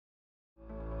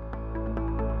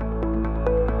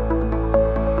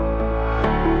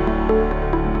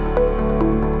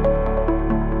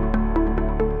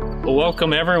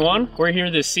Welcome everyone. We're here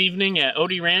this evening at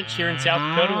Odde Ranch here in South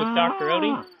Dakota with Dr.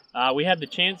 Odde. We had the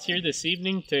chance here this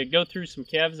evening to go through some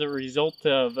calves as a result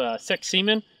of sex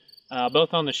semen,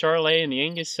 both on the Charolais and the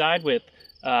Angus side with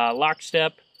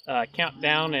lockstep,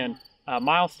 countdown, and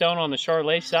milestone on the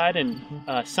Charolais side and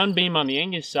sunbeam on the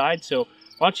Angus side. So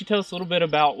why don't you tell us a little bit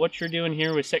about what you're doing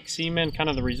here with sex semen, kind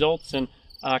of the results and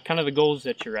kind of the goals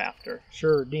that you're after.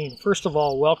 Sure, Dean. First of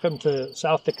all, welcome to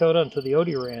South Dakota and to the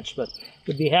Odde Ranch, but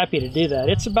we'd be happy to do that.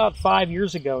 It's about 5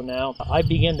 years ago now, I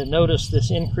began to notice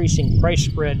this increasing price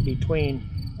spread between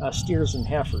steers and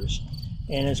heifers.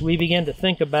 And as we began to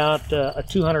think about a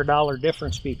 $200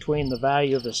 difference between the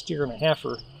value of a steer and a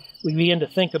heifer, we began to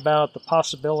think about the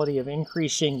possibility of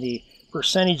increasing the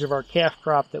percentage of our calf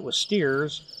crop that was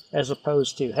steers as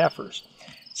opposed to heifers.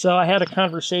 So I had a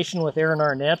conversation with Aaron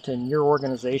Arnett and your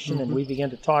organization, and we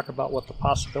began to talk about what the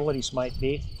possibilities might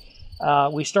be.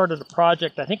 We started a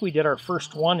project, I think we did our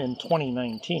first one in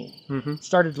 2019.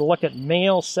 Started to look at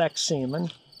male sex semen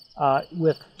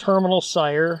with terminal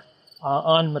sire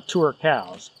on mature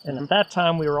cows. And at that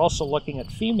time, we were also looking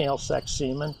at female sex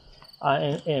semen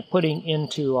and putting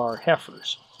into our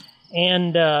heifers.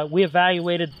 And we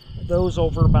evaluated those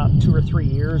over about 2 or 3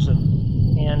 years,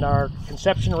 and our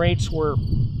conception rates were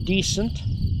decent,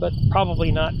 but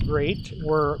probably not great.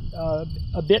 We're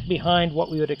a bit behind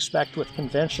what we would expect with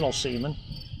conventional semen.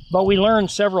 But we learned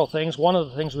several things. One of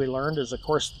the things we learned is, of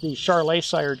course, the Charolais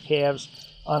sired calves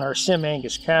on our Sim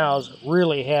Angus cows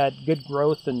really had good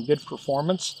growth and good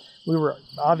performance.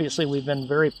 We've been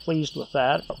very pleased with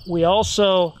that. We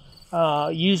also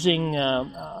using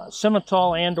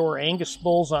Simmental and or Angus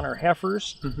bulls on our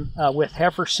heifers with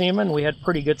heifer semen. We had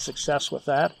pretty good success with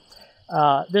that.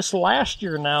 This last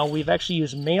year now, we've actually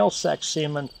used male sex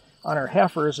semen on our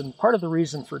heifers, and part of the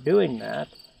reason for doing that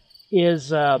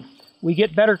is we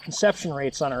get better conception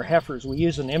rates on our heifers. We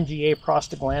use an MGA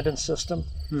prostaglandin system.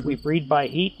 We breed by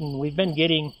heat, and we've been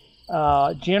getting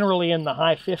generally in the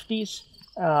high 50s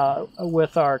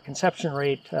with our conception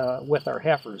rate with our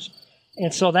heifers.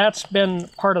 And so that's been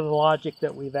part of the logic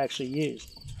that we've actually used.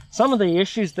 Some of the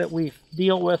issues that we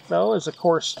deal with, though, is, of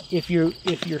course, if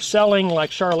you're selling like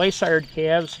Charolais sired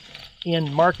calves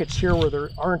in markets here where there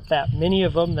aren't that many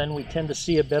of them, then we tend to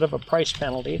see a bit of a price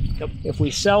penalty. If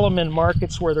we sell them in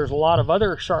markets where there's a lot of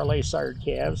other Charolais sired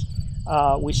calves,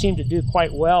 we seem to do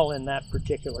quite well in that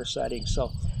particular setting.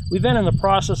 So we've been in the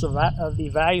process of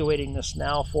evaluating this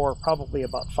now for probably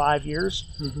about 5 years.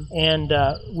 And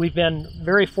we've been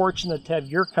very fortunate to have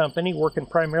your company working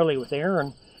primarily with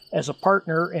Aaron as a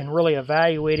partner in really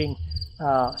evaluating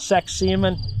sex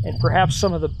semen and perhaps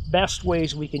some of the best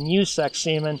ways we can use sex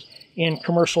semen in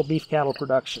commercial beef cattle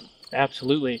production.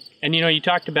 Absolutely. And you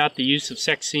talked about the use of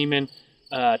sex semen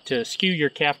to skew your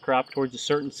calf crop towards a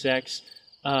certain sex.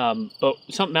 But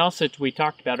something else that we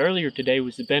talked about earlier today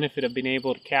was the benefit of being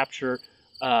able to capture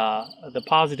the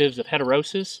positives of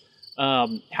heterosis.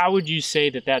 How would you say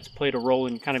that that's played a role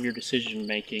in kind of your decision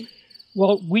making?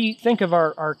 Well, we think of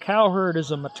our cow herd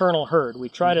as a maternal herd. We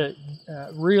try to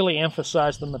really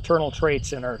emphasize the maternal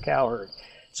traits in our cow herd.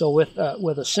 So with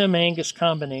a Sim Angus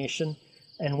combination,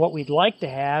 and what we'd like to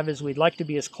have is we'd like to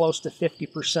be as close to 50%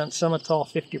 Simmental,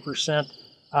 50%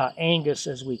 Angus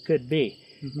as we could be.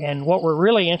 And what we're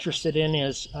really interested in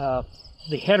is the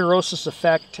heterosis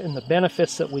effect and the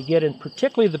benefits that we get, and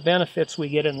particularly the benefits we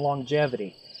get in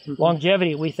longevity.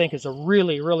 Longevity, we think, is a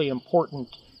really, really important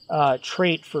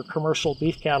trait for commercial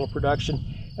beef cattle production,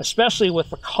 especially with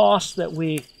the costs that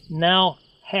we now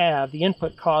have. The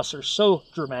input costs are so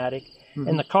dramatic,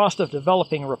 and the cost of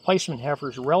developing replacement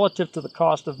heifers relative to the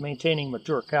cost of maintaining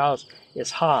mature cows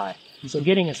is high. So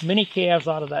getting as many calves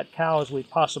out of that cow as we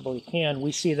possibly can,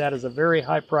 we see that as a very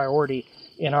high priority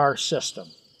in our system.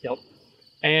 Yep.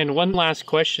 And one last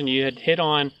question, you had hit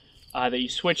on that you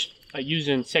switched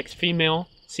using sex female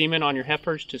semen on your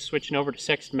heifers to switching over to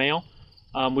sex male.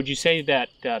 Would you say that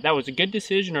that was a good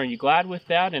decision? Are you glad with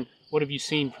that? And what have you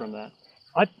seen from that?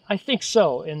 I think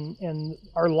so. And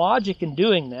our logic in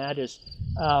doing that is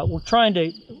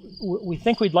we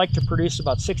think we'd like to produce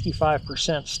about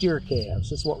 65% steer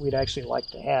calves is what we'd actually like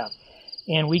to have.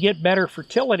 And we get better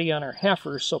fertility on our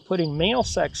heifers, so putting male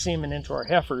sex semen into our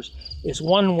heifers is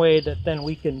one way that then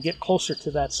we can get closer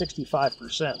to that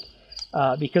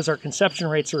 65% because our conception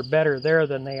rates are better there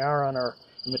than they are on our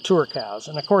mature cows.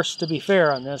 And of course, to be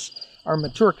fair on this, our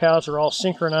mature cows are all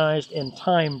synchronized and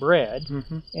time bred,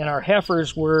 and our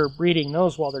heifers, we're breeding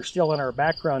those while they're still in our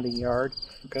backgrounding yard,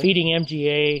 feeding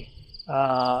MGA,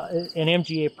 an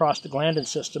MGA prostaglandin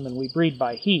system, and we breed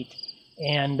by heat.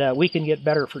 And we can get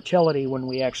better fertility when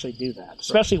we actually do that,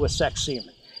 especially with sex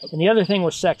semen. And the other thing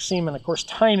with sex semen, of course,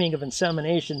 timing of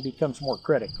insemination becomes more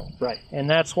critical. Right. And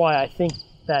that's why I think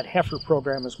that heifer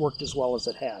program has worked as well as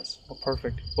it has. Well,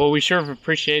 perfect. Well, we sure have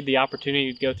appreciated the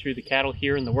opportunity to go through the cattle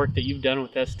here and the work that you've done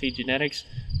with STgenetics.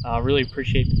 Really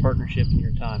appreciate the partnership and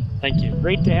your time. Thank you.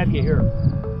 Great to have you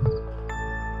here.